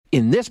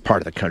in this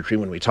part of the country,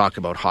 when we talk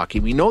about hockey,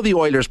 we know the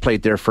Oilers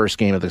played their first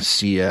game of the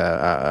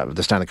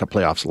Stanley Cup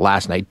playoffs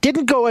last night.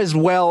 Didn't go as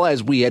well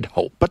as we had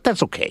hoped, but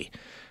that's okay.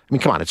 I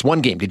mean, come on, it's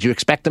one game. Did you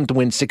expect them to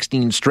win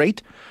 16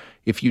 straight?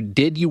 If you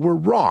did, you were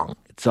wrong.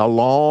 It's a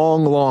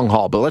long, long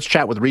haul. But let's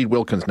chat with Reed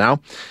Wilkins now,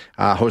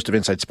 host of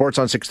Inside Sports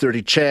on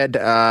 630 CHED.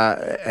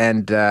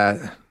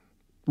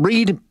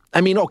 Reed,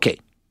 I mean, okay,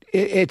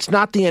 it's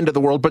not the end of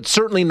the world, but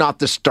certainly not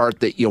the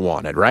start that you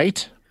wanted,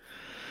 right?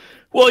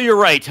 Well, you're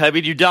right. I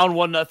mean, you're down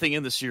 1-0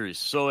 in the series,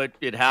 so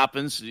it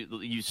happens.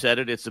 You said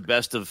it. It's the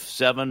best of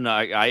 7.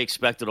 I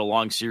expected a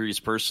long series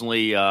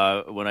personally.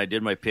 When I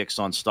did my picks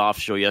on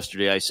Stoff's show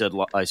yesterday, I said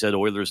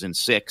Oilers in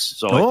 6.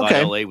 So I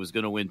thought LA was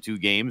going to win 2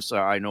 games.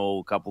 I know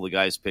a couple of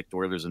guys picked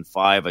Oilers in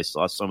 5. I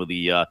saw some of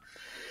the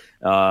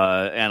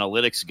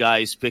analytics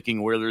guys picking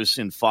Oilers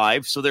in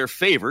 5, so they're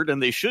favored,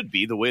 and they should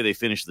be the way they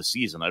finished the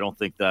season. I don't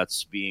think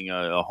that's being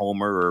a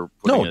homer or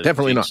putting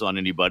definitely jinx not on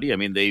anybody. I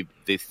mean, they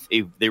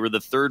were the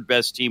 3rd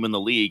best team in the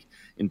league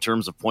in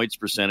terms of points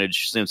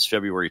percentage since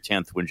February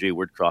 10th when Jay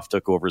Woodcroft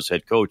took over as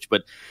head coach.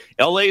 But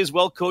LA is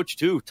well coached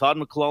too. Todd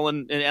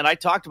McLellan, and I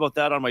talked about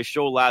that on my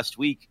show last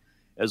week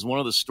as one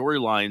of the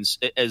storylines,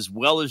 as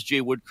well as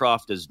Jay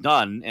Woodcroft has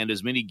done, and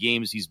as many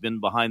games he's been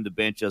behind the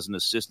bench as an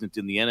assistant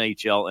in the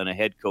NHL and a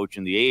head coach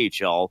in the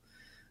AHL.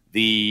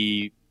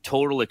 The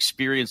total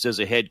experience as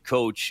a head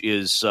coach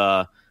is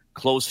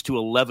close to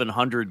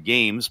 1,100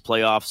 games,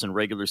 playoffs and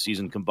regular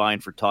season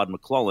combined for Todd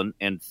McLellan,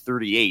 and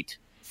 38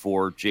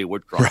 for Jay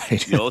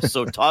Woodcroft. Right.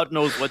 So Todd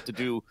knows what to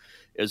do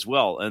as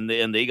well, and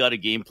they got a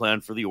game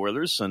plan for the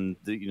Oilers, and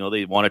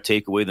they want to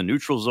take away the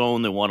neutral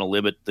zone. They want to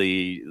limit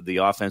the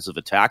offensive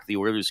attack the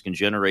Oilers can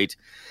generate,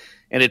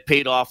 and it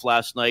paid off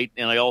last night.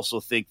 And I also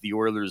think the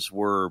Oilers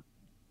were,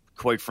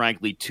 quite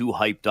frankly, too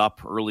hyped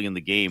up early in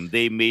the game.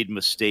 They made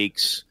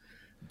mistakes,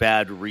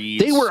 bad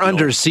reads. They were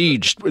under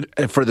siege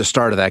for the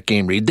start of that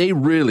game, Reed. They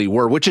really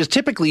were, which is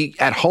typically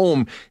at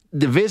home.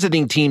 The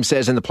visiting team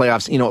says in the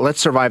playoffs, let's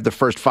survive the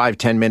first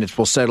 5-10 minutes.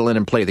 We'll settle in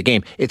and play the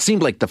game. It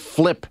seemed like the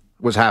flip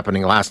was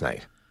happening last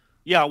night.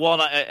 Yeah,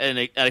 well,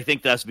 and I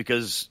think that's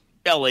because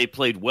LA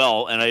played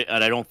well, and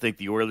I don't think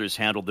the Oilers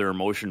handled their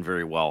emotion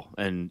very well.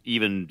 And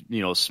even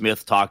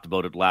Smith talked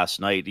about it last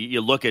night.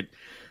 You look at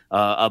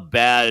a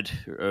bad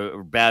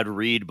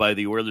read by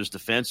the Oilers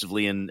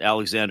defensively, and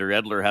Alexander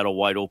Edler had a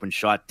wide open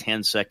shot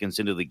 10 seconds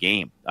into the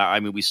game.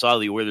 I mean, we saw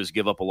the Oilers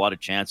give up a lot of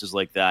chances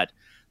like that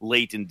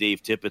late in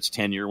Dave Tippett's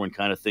tenure when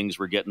kind of things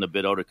were getting a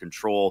bit out of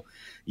control.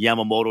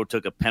 Yamamoto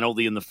took a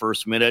penalty in the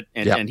first minute,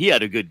 and he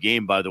had a good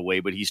game, by the way,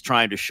 but he's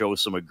trying to show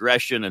some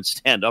aggression and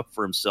stand up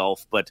for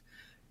himself. But,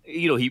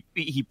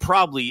 he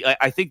probably,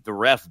 I think the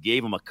ref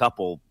gave him a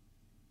couple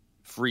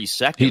free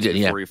seconds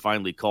before he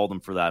finally called him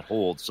for that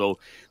hold. So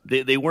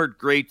they weren't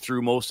great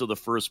through most of the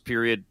first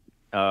period,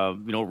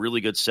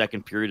 really good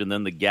second period, and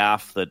then the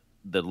gaffe that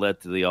led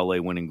to the LA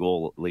winning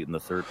goal late in the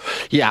third.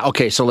 Yeah,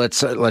 okay, so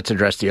let's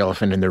address the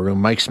elephant in the room.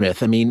 Mike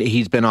Smith, I mean,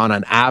 he's been on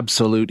an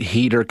absolute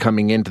heater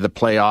coming into the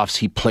playoffs.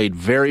 He played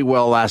very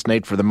well last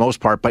night for the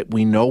most part, but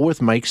we know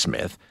with Mike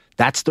Smith,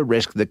 that's the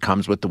risk that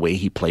comes with the way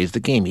he plays the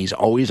game. He's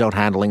always out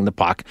handling the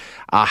puck.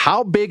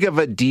 How big of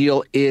a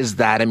deal is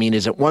that? I mean,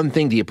 is it one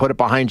thing? Do you put it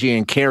behind you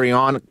and carry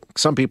on?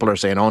 Some people are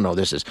saying, oh no,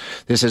 this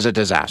is a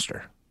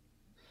disaster.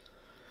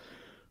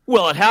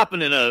 Well, it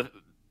happened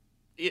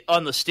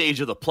on the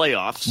stage of the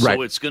playoffs, right.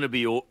 So it's going to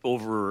be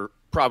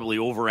probably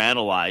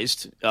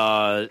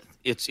overanalyzed.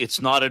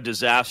 It's not a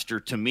disaster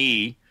to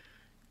me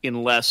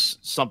unless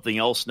something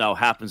else now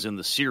happens in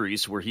the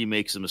series where he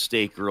makes a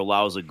mistake or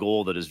allows a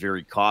goal that is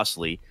very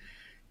costly.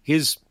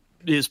 His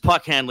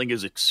puck handling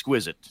is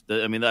exquisite.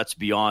 I mean, that's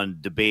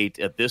beyond debate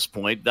at this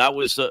point. That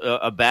was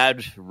a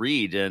bad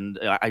read, and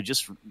I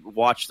just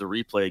watched the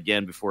replay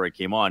again before I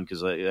came on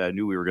because I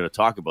knew we were going to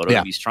talk about it.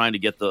 Yeah. He's trying to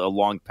get a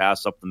long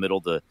pass up the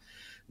middle to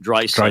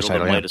Draisaitl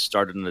that might have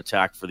started an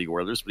attack for the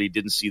Oilers, but he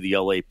didn't see the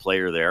LA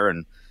player there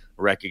and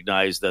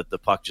recognized that the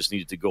puck just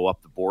needed to go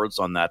up the boards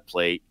on that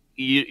play.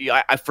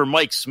 For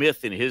Mike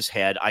Smith in his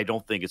head, I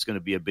don't think it's going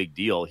to be a big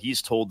deal.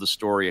 He's told the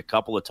story a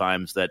couple of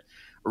times that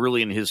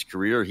early in his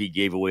career, he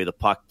gave away the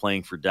puck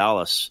playing for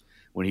Dallas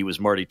when he was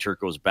Marty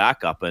Turco's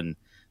backup, and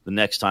the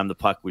next time the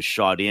puck was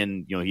shot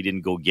in, he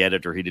didn't go get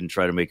it or he didn't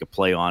try to make a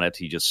play on it.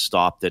 He just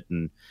stopped it,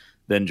 and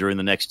then during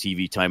the next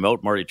TV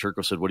timeout, Marty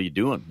Turco said, "What are you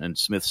doing?" And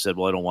Smith said,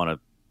 "Well, I don't want to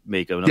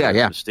make another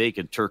mistake."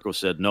 And Turco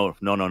said, no.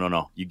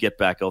 You get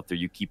back out there.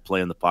 You keep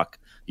playing the puck.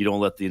 You don't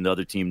let the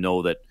other team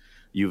know that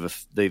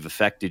they've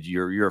affected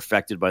you're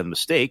affected by the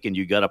mistake, and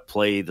you got to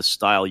play the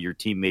style your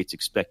teammates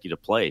expect you to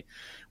play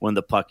when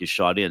the puck is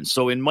shot in.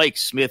 So in Mike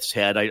Smith's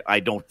head, I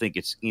don't think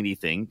it's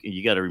anything.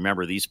 You got to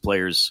remember these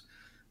players,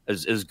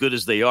 as good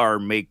as they are,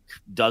 make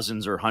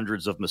dozens or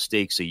hundreds of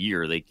mistakes a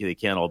year. They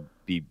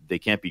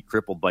can't be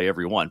crippled by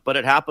every one. But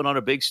it happened on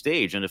a big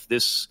stage, and if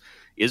this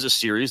is a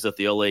series that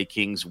the LA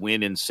Kings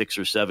win in 6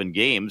 or 7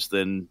 games,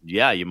 then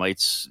you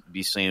might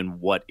be saying,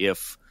 what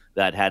if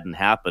that hadn't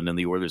happened and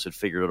the Oilers had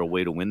figured out a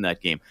way to win that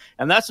game?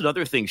 And that's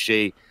another thing,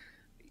 Shea.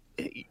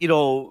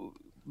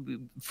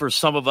 for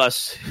some of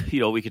us,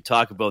 we could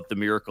talk about the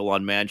miracle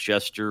on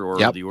Manchester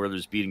or the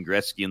Oilers beating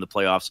Gretzky in the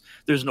playoffs.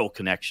 There's no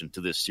connection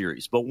to this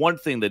series. But one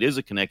thing that is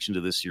a connection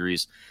to this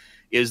series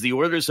is the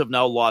Oilers have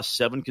now lost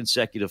 7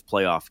 consecutive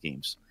playoff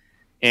games.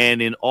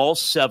 And in all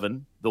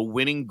 7, the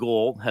winning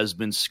goal has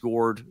been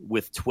scored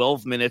with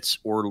 12 minutes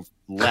or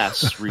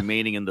less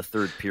remaining in the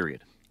third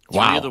period.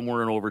 Wow. 3 of them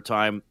were in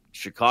overtime.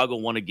 Chicago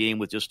won a game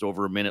with just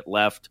over a minute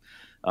left.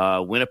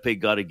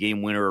 Winnipeg got a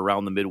game winner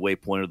around the midway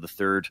point of the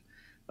third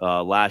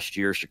last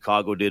year.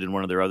 Chicago did in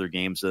one of their other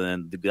games,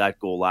 and then that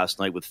goal last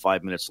night with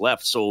 5 minutes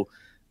left. So,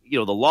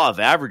 the law of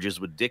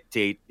averages would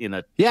dictate in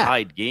a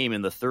tied game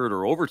in the third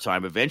or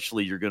overtime,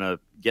 eventually you're going to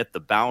get the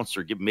bounce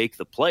or make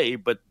the play,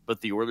 but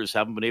the Oilers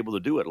haven't been able to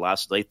do it.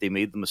 Last night they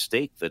made the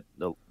mistake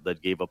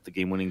that gave up the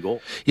game-winning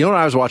goal. You know what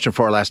I was watching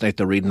for last night,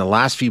 though, Reed? In the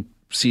last few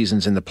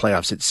seasons in the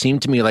playoffs, it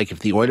seemed to me like if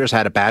the Oilers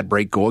had a bad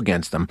break go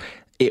against them,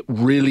 it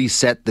really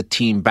set the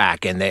team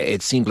back, and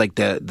it seemed like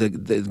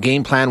the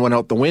game plan went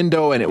out the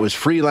window, and it was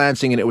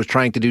freelancing, and it was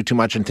trying to do too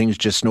much, and things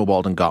just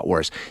snowballed and got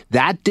worse.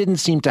 That didn't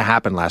seem to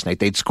happen last night.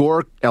 They'd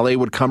score, LA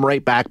would come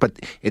right back, but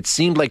it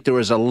seemed like there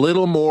was a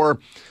little more,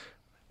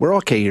 we're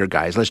okay here,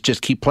 guys. Let's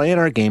just keep playing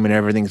our game and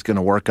everything's going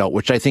to work out,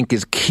 which I think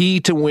is key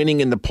to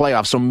winning in the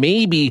playoffs. So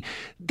maybe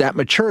that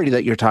maturity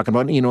that you're talking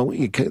about,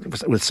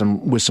 with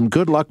some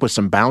good luck, with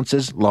some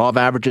bounces, law of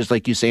averages,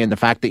 like you say, and the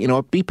fact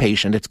that, be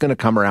patient. It's going to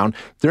come around.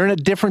 They're in a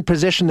different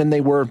position than they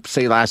were,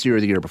 say, last year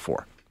or the year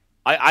before.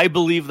 I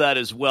believe that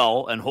as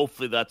well, and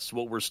hopefully that's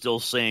what we're still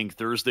saying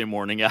Thursday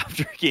morning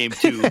after Game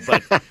 2.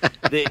 But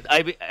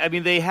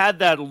they had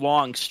that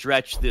long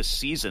stretch this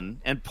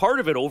season, and part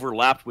of it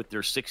overlapped with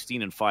their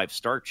 16-5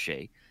 start,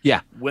 Shea.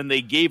 Yeah. When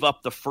they gave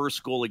up the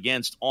first goal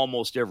against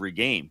almost every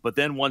game. But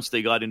then once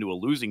they got into a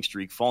losing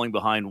streak, falling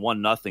behind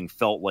 1-0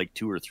 felt like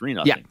 2 or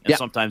 3-0. Yeah. And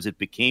sometimes it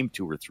became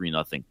 2 or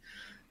 3-0.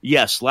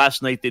 Yes,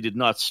 last night they did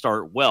not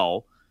start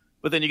well.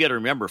 But then you got to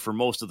remember, for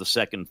most of the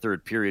second and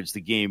third periods, the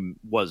game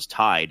was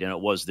tied, and it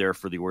was there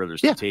for the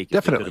Oilers to take it.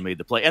 Definitely. They could have made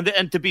the play.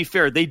 And to be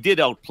fair, they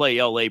did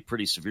outplay LA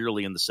pretty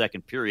severely in the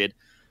second period,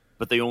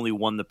 but they only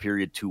won the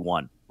period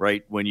 2-1,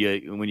 right? When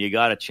you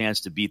got a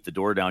chance to beat the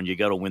door down, you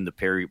got to win the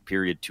period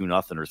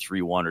 2-0 or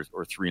 3-1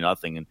 or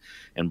 3-0.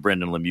 And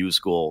Brendan Lemieux's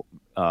goal,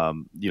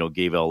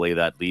 gave LA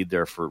that lead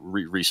there for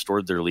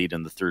restored their lead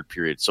in the third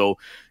period. So,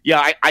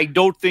 yeah, I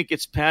don't think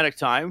it's panic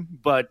time,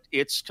 but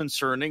it's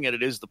concerning, and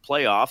it is the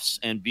playoffs,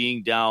 and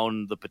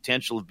the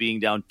potential of being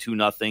down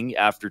 2-0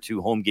 after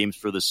 2 home games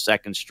for the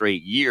second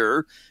straight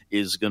year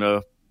is going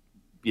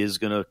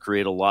to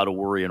create a lot of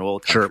worry in oil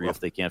country if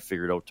they can't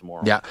figure it out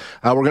tomorrow. Yeah.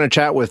 We're going to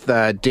chat with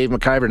Dave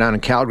McIver down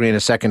in Calgary in a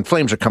second.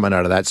 Flames are coming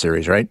out of that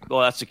series, right?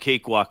 Well, that's a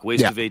cakewalk.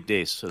 Waste of 8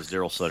 days, as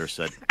Daryl Sutter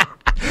said.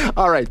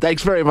 All right.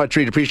 Thanks very much,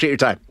 Reed. Appreciate your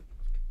time.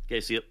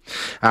 Okay, see you.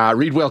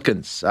 Reed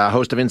Wilkins,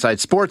 host of Inside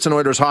Sports and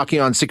Oilers Hockey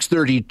on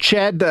 630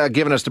 CHED,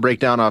 giving us the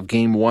breakdown of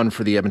Game 1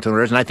 for the Edmonton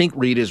Oilers. And I think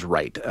Reed is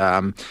right.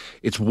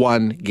 It's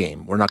one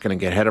game. We're not going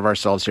to get ahead of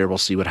ourselves here. We'll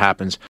see what happens.